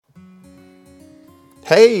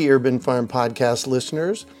Hey, Urban Farm Podcast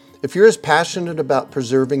listeners. If you're as passionate about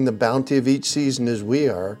preserving the bounty of each season as we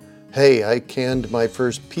are, hey, I canned my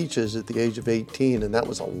first peaches at the age of 18, and that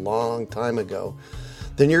was a long time ago,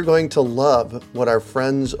 then you're going to love what our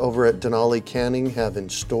friends over at Denali Canning have in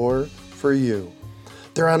store for you.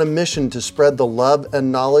 They're on a mission to spread the love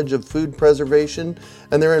and knowledge of food preservation,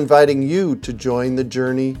 and they're inviting you to join the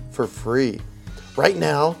journey for free. Right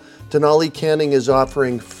now, Denali Canning is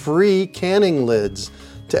offering free canning lids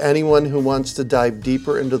to anyone who wants to dive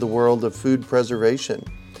deeper into the world of food preservation.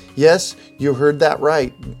 Yes, you heard that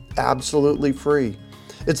right, absolutely free.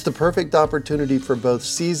 It's the perfect opportunity for both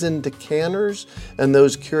seasoned canners and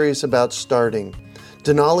those curious about starting.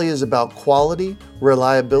 Denali is about quality,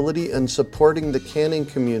 reliability, and supporting the canning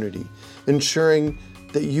community, ensuring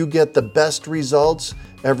that you get the best results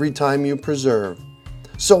every time you preserve.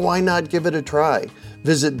 So why not give it a try?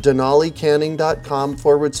 Visit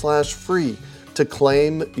denalicanning.com/free to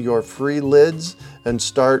claim your free lids and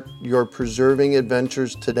start your preserving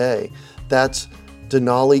adventures today. That's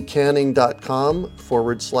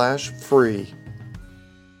denalicanning.com/free.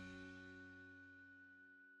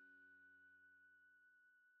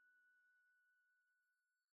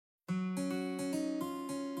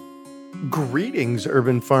 Greetings,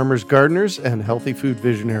 urban farmers, gardeners, and healthy food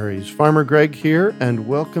visionaries. Farmer Greg here, and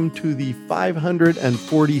welcome to the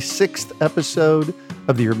 546th episode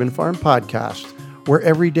of the Urban Farm Podcast, where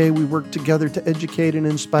every day we work together to educate and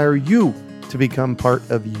inspire you to become part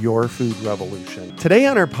of your food revolution. Today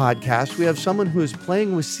on our podcast, we have someone who is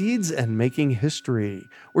playing with seeds and making history.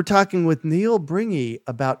 We're talking with Neal Bringe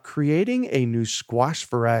about creating a new squash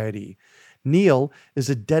variety. Neal is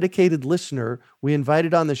a dedicated listener we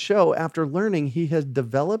invited on the show after learning he has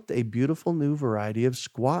developed a beautiful new variety of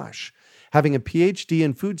squash. Having a PhD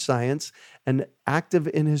in food science and active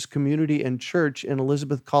in his community and church in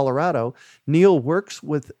Elizabeth, Colorado, Neal works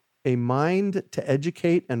with a mind to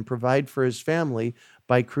educate and provide for his family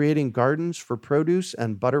by creating gardens for produce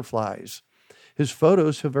and butterflies. His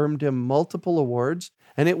photos have earned him multiple awards,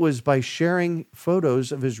 and it was by sharing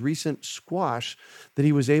photos of his recent squash that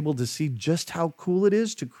he was able to see just how cool it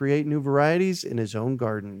is to create new varieties in his own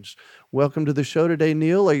gardens. Welcome to the show today,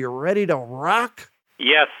 Neal. Are you ready to rock?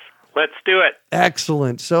 Yes, let's do it.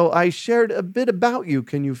 Excellent. So I shared a bit about you.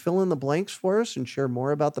 Can you fill in the blanks for us and share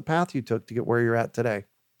more about the path you took to get where you're at today?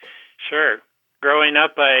 Sure. Growing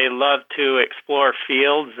up, I loved to explore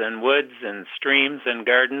fields and woods and streams and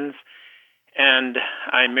gardens. And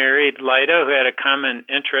I married Lida, who had a common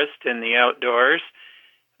interest in the outdoors.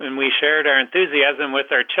 And we shared our enthusiasm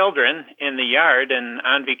with our children in the yard and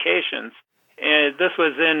on vacations. And this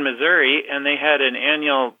was in Missouri, and they had an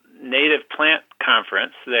annual native plant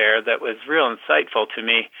conference there that was real insightful to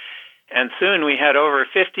me. And soon we had over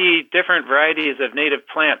 50 different varieties of native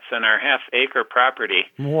plants on our half-acre property.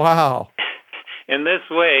 Wow. In this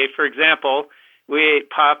way, for example, we ate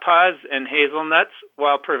pawpaws and hazelnuts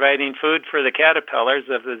while providing food for the caterpillars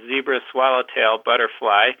of the zebra swallowtail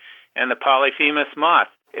butterfly and the polyphemus moth.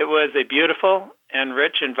 It was a beautiful and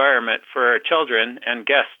rich environment for our children and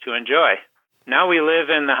guests to enjoy. Now we live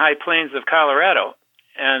in the high plains of Colorado,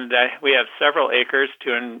 and we have several acres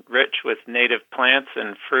to enrich with native plants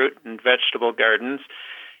and fruit and vegetable gardens.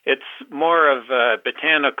 It's more of a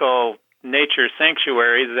botanical nature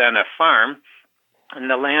sanctuary than a farm, and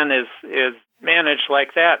the land is managed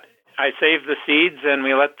like that. I save the seeds, and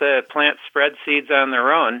we let the plants spread seeds on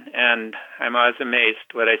their own, and I'm always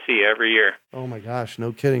amazed what I see every year. Oh my gosh,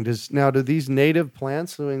 no kidding. Do these native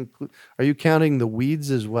plants include, are you counting the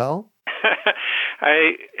weeds as well?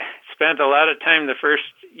 I spent a lot of time the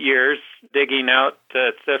first years digging out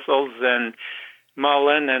thistles and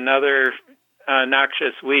mullein and other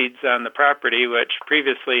noxious weeds on the property, which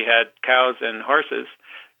previously had cows and horses.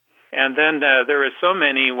 And then there were so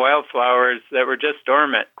many wildflowers that were just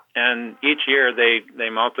dormant, and each year they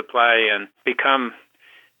multiply and become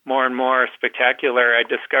more and more spectacular. I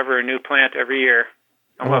discover a new plant every year,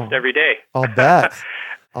 almost every day. I'll bet.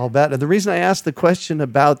 And the reason I asked the question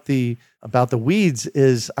about the weeds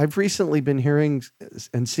is I've recently been hearing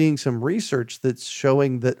and seeing some research that's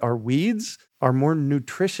showing that our weeds are more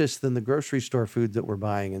nutritious than the grocery store food that we're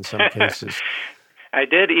buying in some cases. I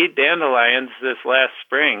did eat dandelions this last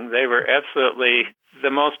spring. They were absolutely the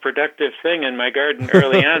most productive thing in my garden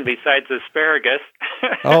early on, besides asparagus.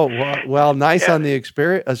 Oh, well, nice on the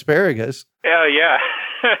asparagus. Oh, yeah.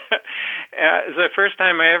 The first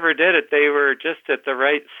time I ever did it, they were just at the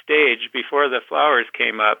right stage before the flowers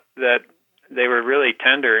came up, that they were really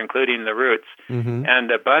tender, including the roots,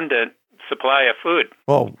 and abundant. supply of food.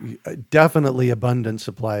 Well, definitely abundant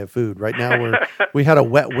supply of food. Right now we had a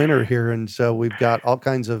wet winter here, and so we've got all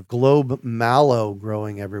kinds of globe mallow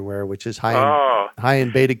growing everywhere, which is high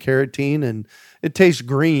in beta carotene, and it tastes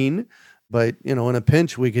green, but in a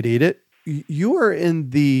pinch we could eat it. You are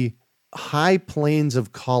in the high plains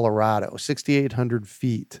of Colorado, 6,800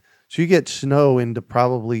 feet. So you get snow into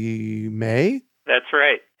probably May? That's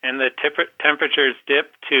right. And the temperatures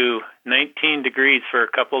dip to 19 degrees for a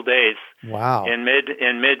couple days. Wow. In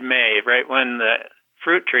mid-May, right when the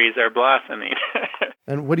fruit trees are blossoming.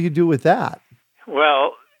 And what do you do with that?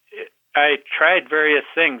 Well, I tried various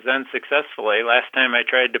things unsuccessfully. Last time I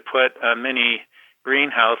tried to put a mini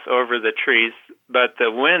greenhouse over the trees, but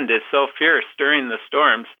the wind is so fierce during the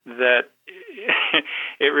storms that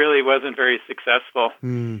it really wasn't very successful.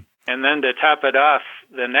 And then to top it off,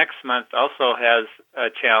 the next month also has a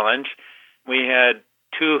challenge. We had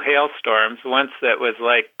 2 hailstorms, once that was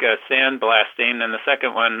like sandblasting, and the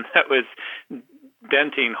second one that was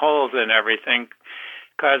denting holes and everything,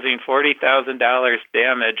 causing $40,000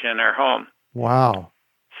 damage in our home. Wow.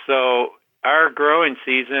 So our growing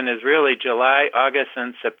season is really July, August,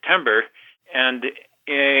 and September, and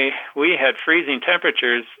we had freezing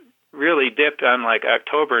temperatures really dipped on like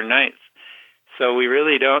October 9th. So we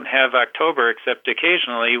really don't have October, except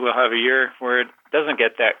occasionally we'll have a year where it doesn't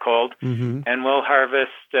get that cold, and we'll harvest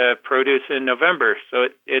produce in November. So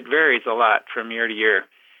it varies a lot from year to year.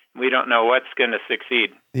 We don't know what's going to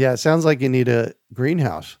succeed. Yeah, it sounds like you need a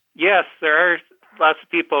greenhouse. Yes, there are lots of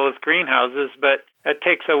people with greenhouses, but that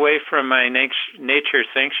takes away from my nature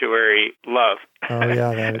sanctuary love. Oh,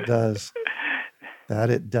 yeah, that it does. That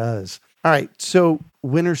it does. All right, so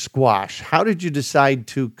winter squash. How did you decide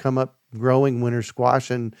to come up growing winter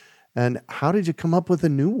squash, and how did you come up with a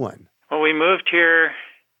new one? Well, we moved here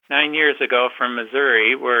 9 years ago from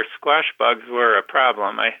Missouri, where squash bugs were a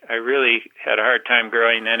problem. I really had a hard time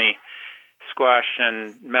growing any squash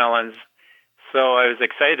and melons, so I was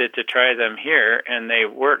excited to try them here, and they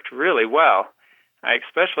worked really well. I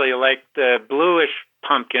especially liked the bluish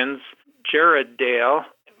pumpkins, Gerarddale,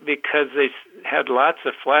 because they had lots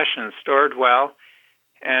of flesh and stored well.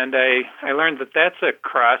 And I learned that that's a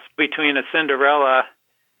cross between a Cinderella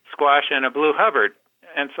squash and a Blue Hubbard.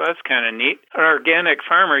 And so that's kind of neat. An organic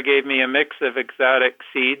farmer gave me a mix of exotic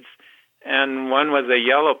seeds, and one was a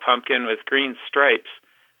yellow pumpkin with green stripes.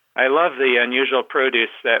 I love the unusual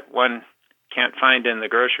produce that one can't find in the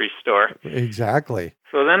grocery store. Exactly.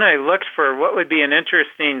 So then I looked for what would be an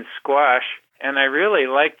interesting squash, and I really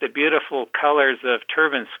liked the beautiful colors of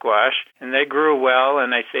turban squash, and they grew well,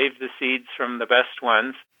 and I saved the seeds from the best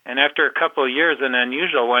ones. And after a couple of years, an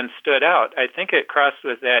unusual one stood out. I think it crossed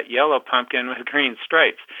with that yellow pumpkin with green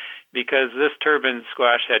stripes, because this turban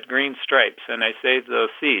squash had green stripes, and I saved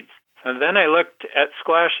those seeds. And then I looked at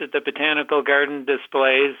squash at the botanical garden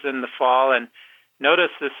displays in the fall and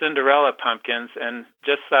noticed the Cinderella pumpkins and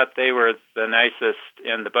just thought they were the nicest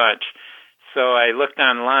in the bunch. So I looked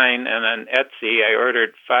online, and on Etsy, I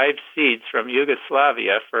ordered 5 seeds from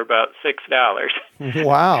Yugoslavia for about $6.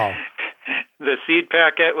 Wow. The seed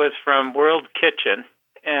packet was from World Kitchen,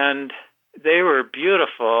 and they were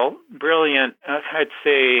beautiful, brilliant, I'd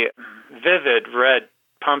say vivid red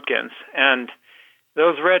pumpkins. And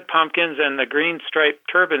those red pumpkins and the green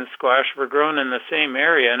striped turban squash were grown in the same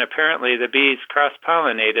area, and apparently the bees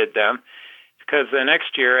cross-pollinated them, because the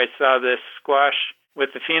next year I saw this squash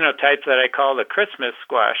with the phenotype that I call the Christmas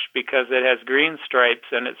squash, because it has green stripes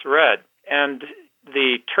and it's red. And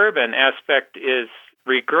the turban aspect is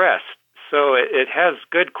regressed, so it has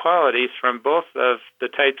good qualities from both of the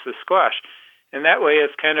types of squash. And that way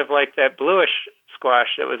it's kind of like that bluish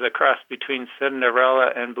squash that was a cross between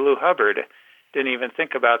Cinderella and Blue Hubbard. Didn't even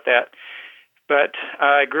think about that. But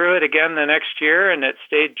I grew it again the next year, and it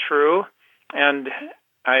stayed true. And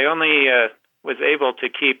I only was able to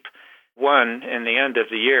keep one in the end of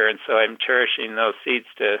the year, and so I'm cherishing those seeds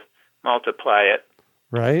to multiply it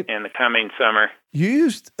right in the coming summer. You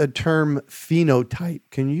used a term phenotype.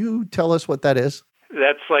 Can you tell us what that is?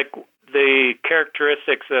 That's like the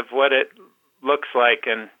characteristics of what it looks like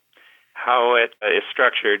and how it is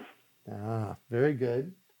structured. Ah, very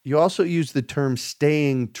good. You also use the term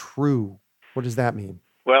staying true. What does that mean?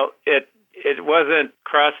 Well, it wasn't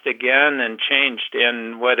crossed again and changed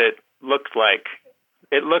in what it looked like.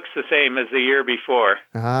 It looks the same as the year before.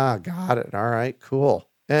 Ah, got it. All right, cool.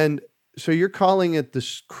 And so you're calling it the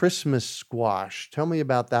Christmas squash. Tell me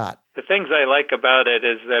about that. The things I like about it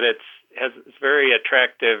is that it has this very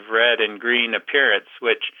attractive red and green appearance,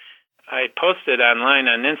 which I posted online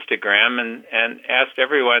on Instagram and asked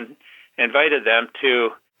everyone, invited them to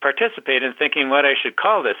participate in thinking what I should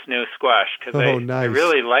call this new squash because I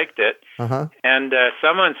really liked it. Uh-huh. And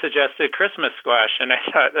someone suggested Christmas squash, and I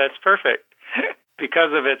thought that's perfect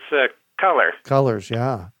because of its color. Colors,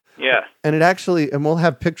 yeah. Yeah. And it actually, and we'll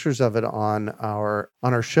have pictures of it on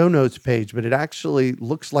our show notes page, but it actually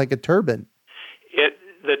looks like a turban.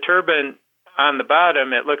 The turban on the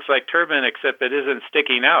bottom, it looks like turban, except it isn't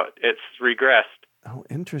sticking out. It's regressed. Oh,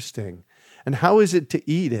 interesting. And how is it to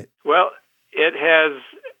eat it? Well, it has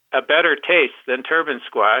a better taste than turban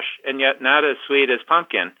squash, and yet not as sweet as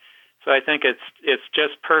pumpkin. So I think it's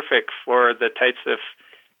just perfect for the types of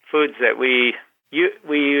foods that we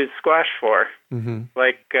use squash for,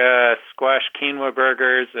 like squash quinoa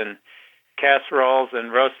burgers and casseroles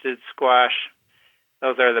and roasted squash.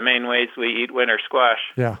 Those are the main ways we eat winter squash.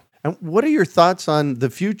 Yeah. And what are your thoughts on the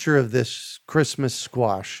future of this Christmas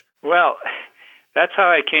squash? Well, that's how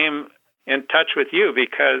I came in touch with you,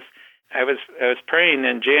 because I was praying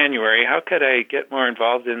in January, how could I get more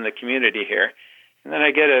involved in the community here? And then I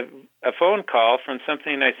get a phone call from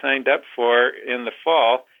something I signed up for in the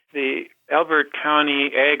fall, the Elbert County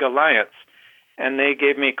Ag Alliance. And they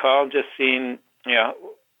gave me a call just seeing,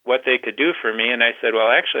 what they could do for me. And I said, well,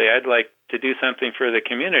 actually, I'd like to do something for the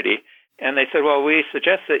community. And they said, well, we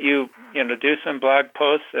suggest that you do some blog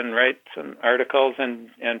posts and write some articles and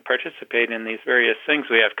participate in these various things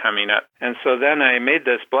we have coming up. And so then I made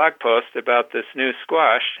this blog post about this new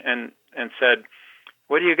squash and said,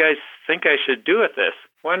 what do you guys think I should do with this?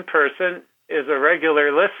 One person is a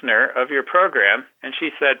regular listener of your program, and she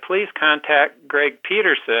said, please contact Greg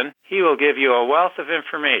Peterson. He will give you a wealth of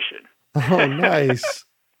information. Oh, nice.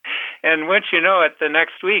 And once you know it, the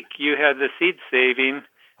next week you had the seed saving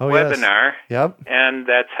webinar. Yes. Yep. And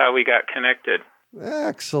that's how we got connected.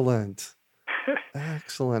 Excellent.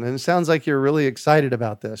 Excellent. And it sounds like you're really excited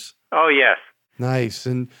about this. Oh, yes. Nice.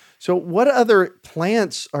 And so what other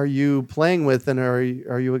plants are you playing with and are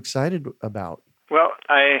you excited about? Well,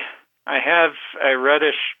 I have a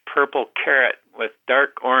reddish purple carrot with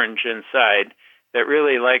dark orange inside that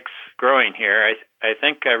really likes growing here. I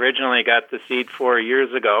think I originally got the seed 4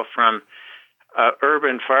 years ago from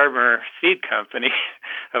Urban Farmer Seed Company,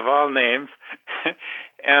 of all names,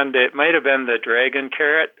 and it might have been the dragon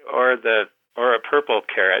carrot or a purple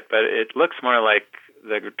carrot, but it looks more like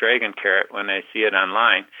the dragon carrot when I see it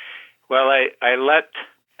online. Well,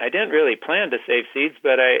 I didn't really plan to save seeds,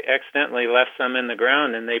 but I accidentally left some in the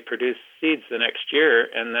ground, and they produced seeds the next year,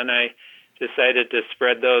 and then I decided to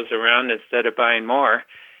spread those around instead of buying more.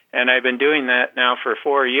 And I've been doing that now for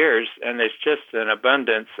 4 years, and there's just an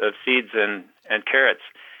abundance of seeds and carrots.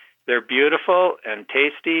 They're beautiful and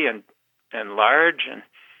tasty and large,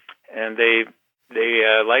 and they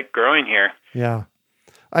like growing here. Yeah.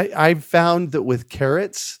 I've found that with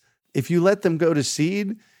carrots, if you let them go to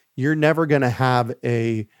seed, you're never going to have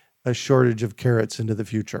a shortage of carrots into the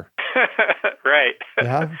future. Right.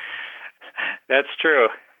 Yeah. That's true.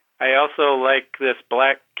 I also like this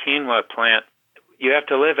black quinoa plant. You have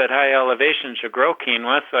to live at high elevation to grow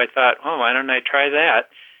quinoa, so I thought, why don't I try that?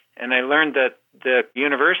 And I learned that the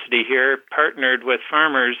university here partnered with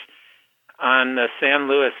farmers on the San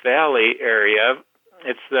Luis Valley area.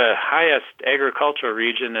 It's the highest agricultural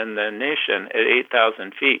region in the nation at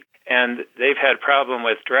 8,000 feet. And they've had problem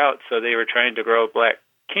with drought, so they were trying to grow black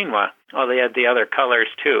quinoa. Well, they had the other colors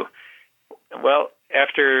too. Well,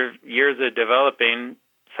 after years of developing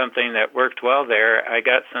something that worked well there, I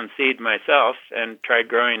got some seed myself and tried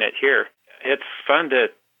growing it here. It's fun to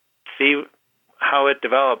see how it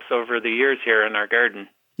develops over the years here in our garden.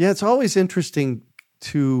 Yeah, it's always interesting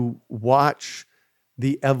to watch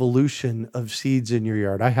the evolution of seeds in your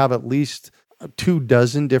yard. I have at least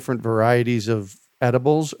 24 different varieties of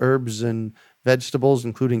edibles, herbs, and vegetables,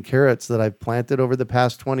 including carrots, that I've planted over the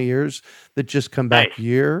past 20 years that just come back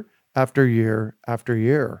year after year after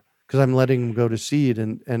year because I'm letting them go to seed,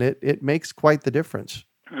 and it makes quite the difference.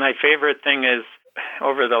 My favorite thing is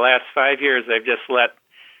over the last 5 years, I've just let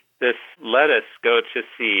this lettuce go to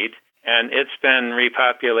seed, and it's been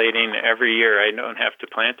repopulating every year. I don't have to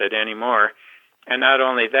plant it anymore. And not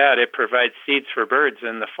only that, it provides seeds for birds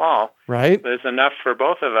in the fall. Right. There's enough for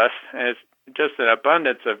both of us. It's just an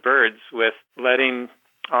abundance of birds with letting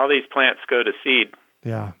all these plants go to seed.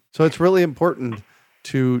 Yeah. So it's really important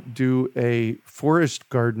to do a forest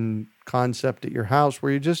garden concept at your house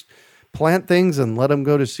where you just plant things and let them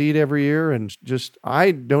go to seed every year. And I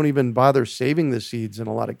don't even bother saving the seeds in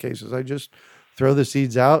a lot of cases. I just throw the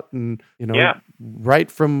seeds out and, right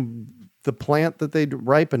from the plant that they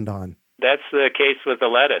ripened on. That's the case with the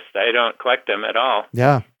lettuce. I don't collect them at all.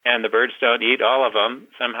 Yeah. And the birds don't eat all of them.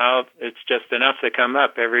 Somehow it's just enough to come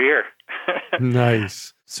up every year.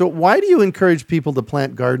 Nice. So why do you encourage people to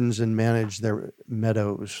plant gardens and manage their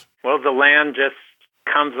meadows? Well, the land just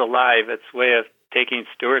comes alive. It's a way of taking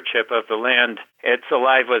stewardship of the land. It's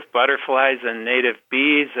alive with butterflies and native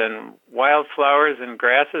bees and wildflowers and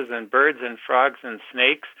grasses and birds and frogs and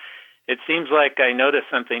snakes. It seems like I notice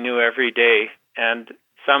something new every day, and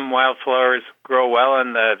some wildflowers grow well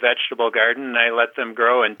in the vegetable garden, and I let them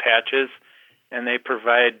grow in patches, and they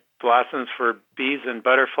provide blossoms for bees and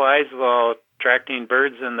butterflies while attracting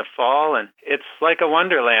birds in the fall. And it's like a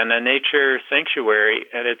wonderland, a nature sanctuary,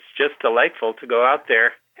 and it's just delightful to go out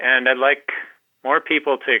there. And I'd like more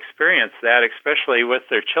people to experience that, especially with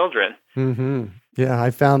their children. Mm-hmm. Yeah,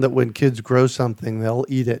 I found that when kids grow something, they'll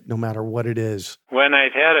eat it no matter what it is. When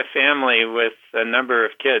I've had a family with a number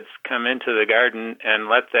of kids come into the garden and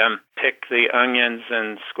let them pick the onions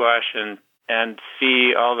and squash and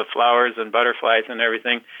see all the flowers and butterflies and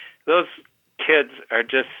everything, those kids are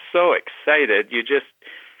just so excited. You just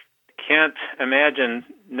can't imagine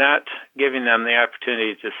not giving them the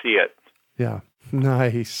opportunity to see it. Yeah,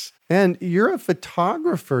 nice. And you're a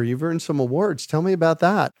photographer. You've earned some awards. Tell me about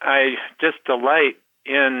that. I just delight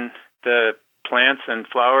in the plants and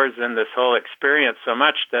flowers and this whole experience so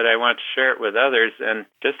much that I want to share it with others and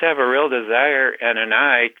just have a real desire and an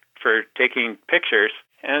eye for taking pictures.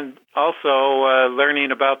 And also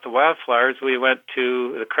learning about the wildflowers. We went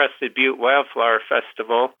to the Crested Butte Wildflower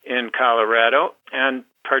Festival in Colorado and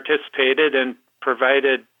participated and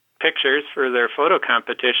provided pictures for their photo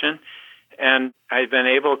competition. And I've been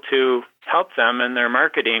able to help them in their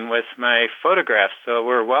marketing with my photographs. So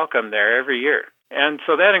we're welcome there every year. And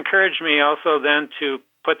so that encouraged me also then to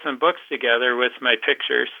put some books together with my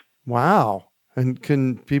pictures. Wow. And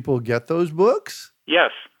can people get those books?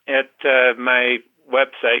 Yes. At my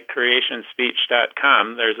website,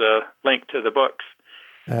 creationspeech.com, there's a link to the books.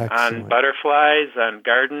 Excellent. On butterflies, on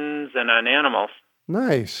gardens, and on animals.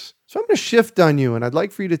 Nice. So I'm going to shift on you, and I'd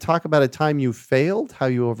like for you to talk about a time you failed, how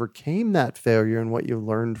you overcame that failure, and what you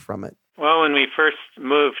learned from it. Well, when we first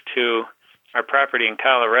moved to our property in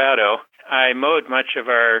Colorado, I mowed much of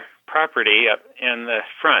our property up in the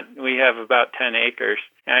front. We have about 10 acres.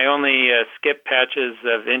 And I only skipped patches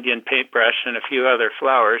of Indian paintbrush and a few other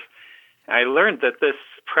flowers. I learned that this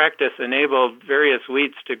practice enabled various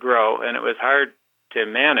weeds to grow, and it was hard to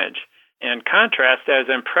manage. In contrast, I was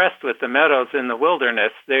impressed with the meadows in the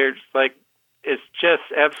wilderness. It's just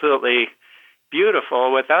absolutely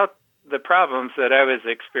beautiful without the problems that I was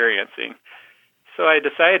experiencing. So I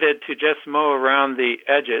decided to just mow around the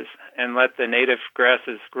edges and let the native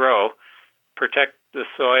grasses grow, protect the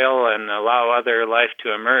soil, and allow other life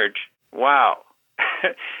to emerge. Wow.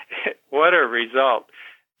 What a result.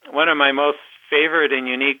 One of my most favorite and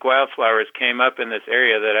unique wildflowers came up in this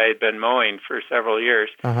area that I had been mowing for several years.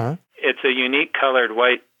 Uh-huh. It's a unique colored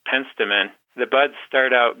white penstemon. The buds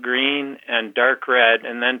start out green and dark red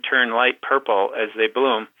and then turn light purple as they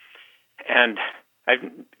bloom. And I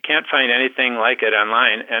can't find anything like it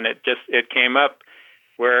online. And it came up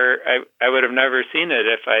where I would have never seen it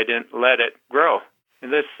if I didn't let it grow.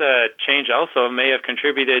 And this change also may have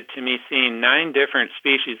contributed to me seeing 9 different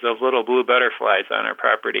species of little blue butterflies on our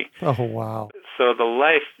property. Oh, wow. So the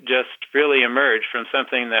life just really emerged from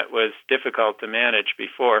something that was difficult to manage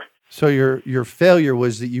before. So your failure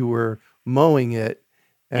was that you were mowing it.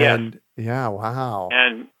 And yes. Yeah, wow.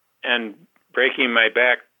 And breaking my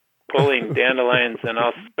back, pulling dandelions and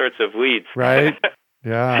all sorts of weeds. Right?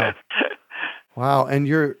 Yeah. Wow. And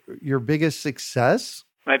your biggest success?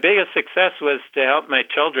 My biggest success was to help my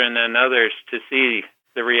children and others to see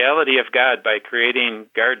the reality of God by creating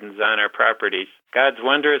gardens on our properties. God's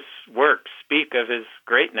wondrous works speak of His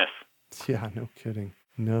greatness. Yeah, no kidding.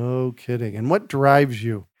 No kidding. And what drives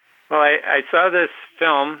you? Well, I saw this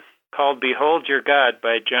film called Behold Your God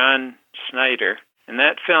by John Schneider, and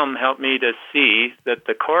that film helped me to see that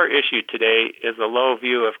the core issue today is a low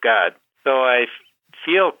view of God. So I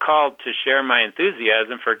feel called to share my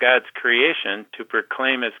enthusiasm for God's creation, to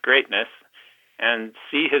proclaim His greatness, and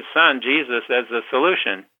see His Son, Jesus, as the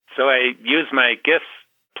solution. So I use my gifts,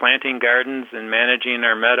 planting gardens and managing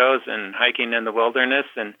our meadows and hiking in the wilderness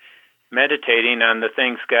and meditating on the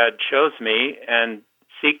things God shows me, and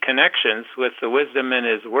seek connections with the wisdom in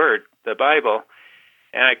His Word, the Bible.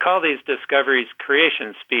 And I call these discoveries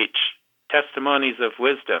creation speech, testimonies of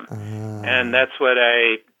wisdom. And that's what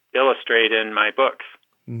I illustrate in my books.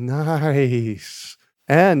 Nice.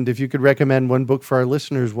 And if you could recommend one book for our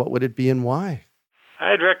listeners, what would it be and why?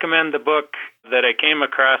 I'd recommend the book that I came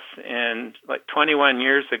across in 21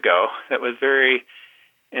 years ago that was very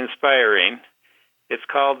inspiring. It's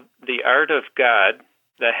called The Art of God,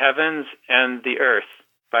 The Heavens and the Earth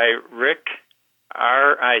by Rick,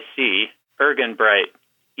 R.I.C., Ergenbright.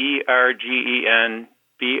 ERGENBRIGHT.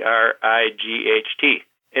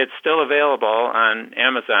 It's still available on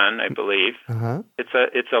Amazon, I believe. Uh-huh.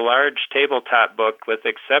 It's a large tabletop book with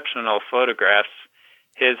exceptional photographs.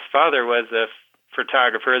 His father was a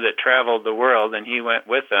photographer that traveled the world, and he went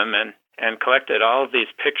with them and collected all of these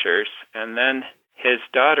pictures. And then his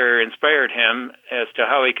daughter inspired him as to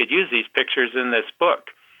how he could use these pictures in this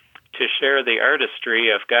book to share the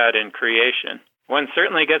artistry of God in creation. One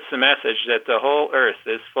certainly gets the message that the whole earth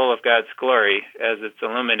is full of God's glory as it's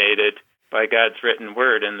illuminated by God's written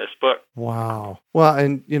word in this book. Wow. Well,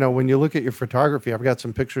 and when you look at your photography, I've got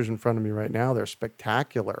some pictures in front of me right now. They're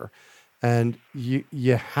spectacular. And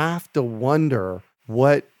you have to wonder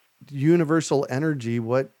what universal energy,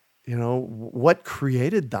 what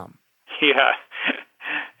created them. Yeah.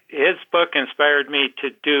 His book inspired me to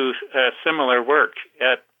do similar work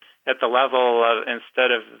at the level of,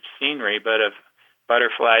 instead of scenery, but of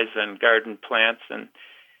butterflies and garden plants, and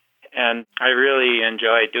I really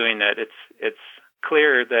enjoy doing that. It's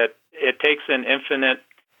clear that it takes an infinite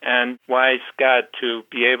and wise God to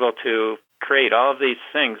be able to create all of these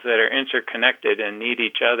things that are interconnected and need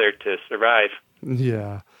each other to survive.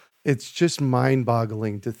 Yeah. It's just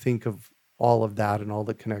mind-boggling to think of all of that and all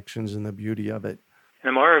the connections and the beauty of it.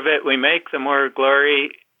 The more of it we make, the more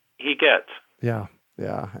glory he gets. Yeah.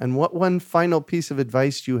 And what one final piece of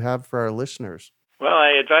advice do you have for our listeners? Well,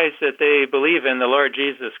 I advise that they believe in the Lord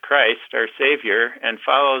Jesus Christ, our Savior, and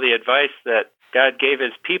follow the advice that God gave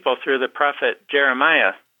his people through the prophet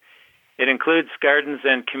Jeremiah. It includes gardens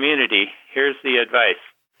and community. Here's the advice.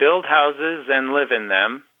 Build houses and live in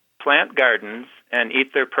them. Plant gardens and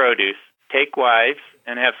eat their produce. Take wives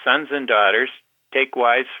and have sons and daughters. Take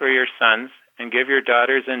wives for your sons and give your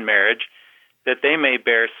daughters in marriage, that they may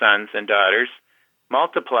bear sons and daughters.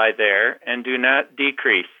 Multiply there and do not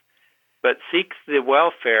decrease, but seek the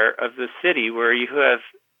welfare of the city where I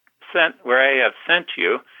have sent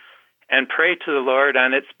you, and pray to the Lord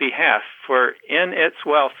on its behalf, for in its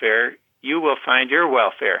welfare you will find your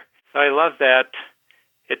welfare. So I love that.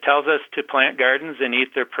 It tells us to plant gardens and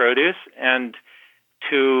eat their produce, and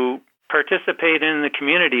to participate in the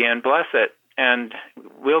community and bless it, and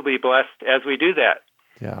we'll be blessed as we do that.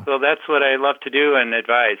 Yeah. So that's what I love to do and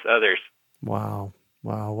advise others. Wow.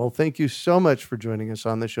 Well, thank you so much for joining us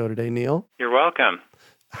on the show today, Neal. You're welcome.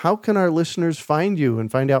 How can our listeners find you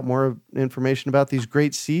and find out more information about these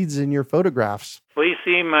great seeds in your photographs? Please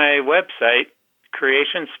see my website,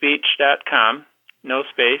 creationspeech.com, no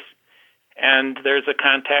space, and there's a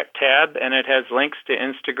contact tab, and it has links to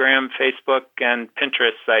Instagram, Facebook, and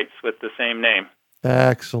Pinterest sites with the same name.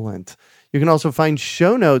 Excellent. You can also find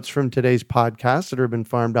show notes from today's podcast at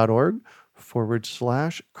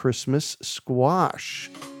urbanfarm.org/Christmas squash.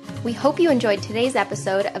 We hope you enjoyed today's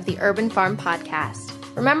episode of the Urban Farm Podcast.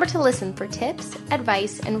 Remember to listen for tips,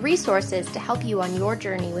 advice, and resources to help you on your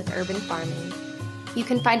journey with urban farming. You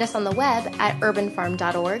can find us on the web at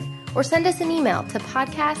urbanfarm.org or send us an email to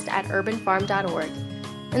podcast@urbanfarm.org.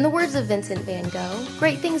 In the words of Vincent van Gogh,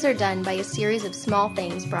 great things are done by a series of small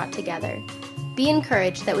things brought together. Be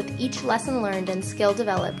encouraged that with each lesson learned and skill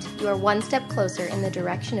developed, you are one step closer in the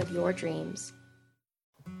direction of your dreams.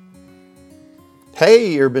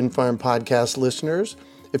 Hey, Urban Farm Podcast listeners.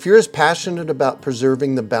 If you're as passionate about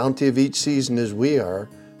preserving the bounty of each season as we are,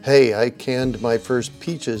 hey, I canned my first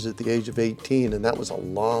peaches at the age of 18, and that was a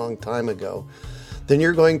long time ago, then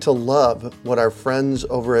you're going to love what our friends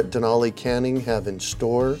over at Denali Canning have in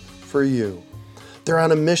store for you. They're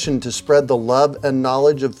on a mission to spread the love and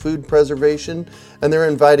knowledge of food preservation, and they're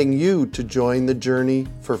inviting you to join the journey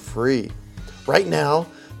for free. Right now,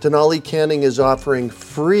 Denali Canning is offering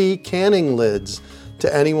free canning lids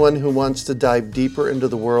to anyone who wants to dive deeper into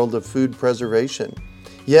the world of food preservation.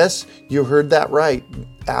 Yes, you heard that right,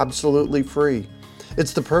 absolutely free.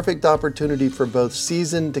 It's the perfect opportunity for both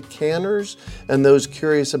seasoned canners and those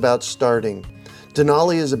curious about starting.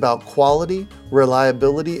 Denali is about quality,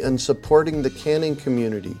 reliability, and supporting the canning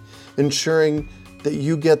community, ensuring that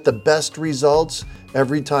you get the best results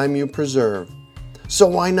every time you preserve. So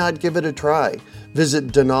why not give it a try? Visit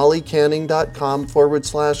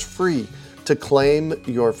denalicanning.com/free to claim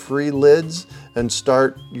your free lids and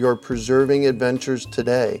start your preserving adventures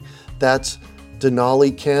today. That's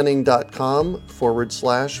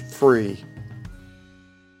denalicanning.com/free.